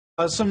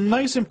Some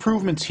nice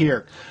improvements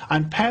here.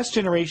 On past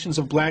generations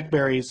of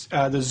Blackberries,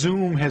 the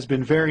zoom has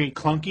been very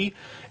clunky.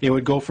 It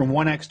would go from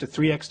 1x to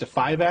 3x to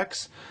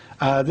 5x.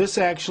 This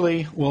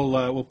actually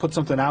will put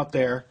something out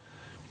there.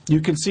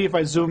 You can see if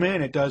I zoom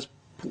in, it does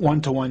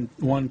 1 to 1,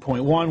 1.1,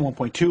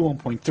 1.2,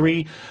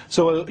 1.3.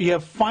 So you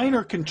have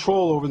finer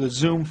control over the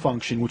zoom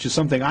function, which is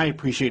something I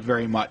appreciate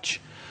very much.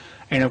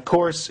 And of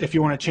course, if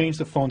you want to change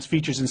the phone's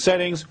features and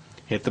settings,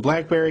 hit the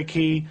BlackBerry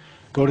key,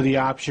 go to the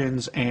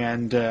options,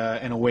 and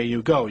away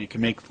you go. You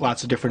can make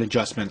lots of different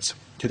adjustments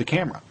to the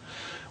camera.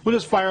 We'll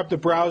just fire up the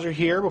browser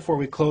here before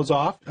we close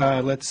off.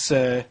 Let's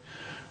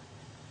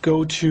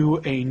go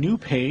to a new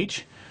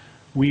page.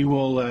 We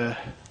will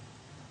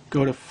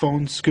go to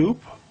Phone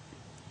Scoop.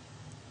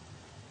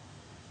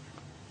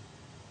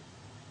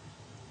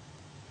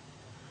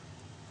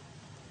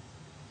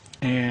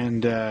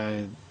 And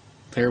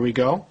there we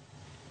go.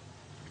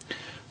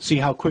 See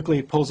how quickly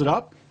it pulls it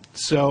up?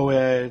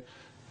 So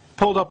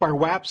pulled up our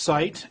WAP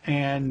site,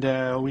 and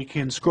we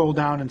can scroll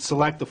down and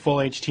select the full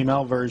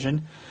HTML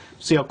version.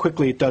 See how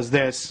quickly it does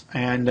this,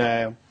 and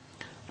it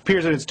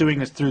appears that it's doing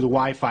this through the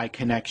Wi-Fi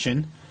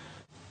connection.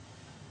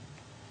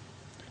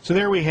 So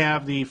there we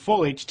have the full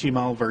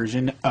HTML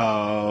version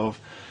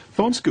of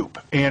Phone Scoop.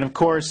 And of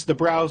course, the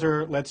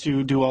browser lets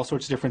you do all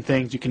sorts of different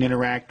things. You can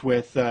interact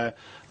with the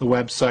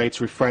websites,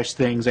 refresh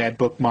things, add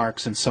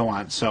bookmarks, and so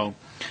on. So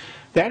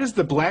that is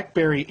the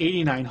BlackBerry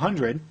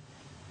 8900.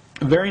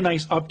 A very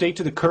nice update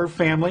to the Curve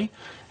family.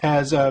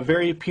 Has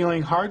very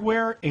appealing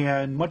hardware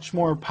and much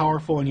more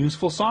powerful and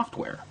useful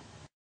software.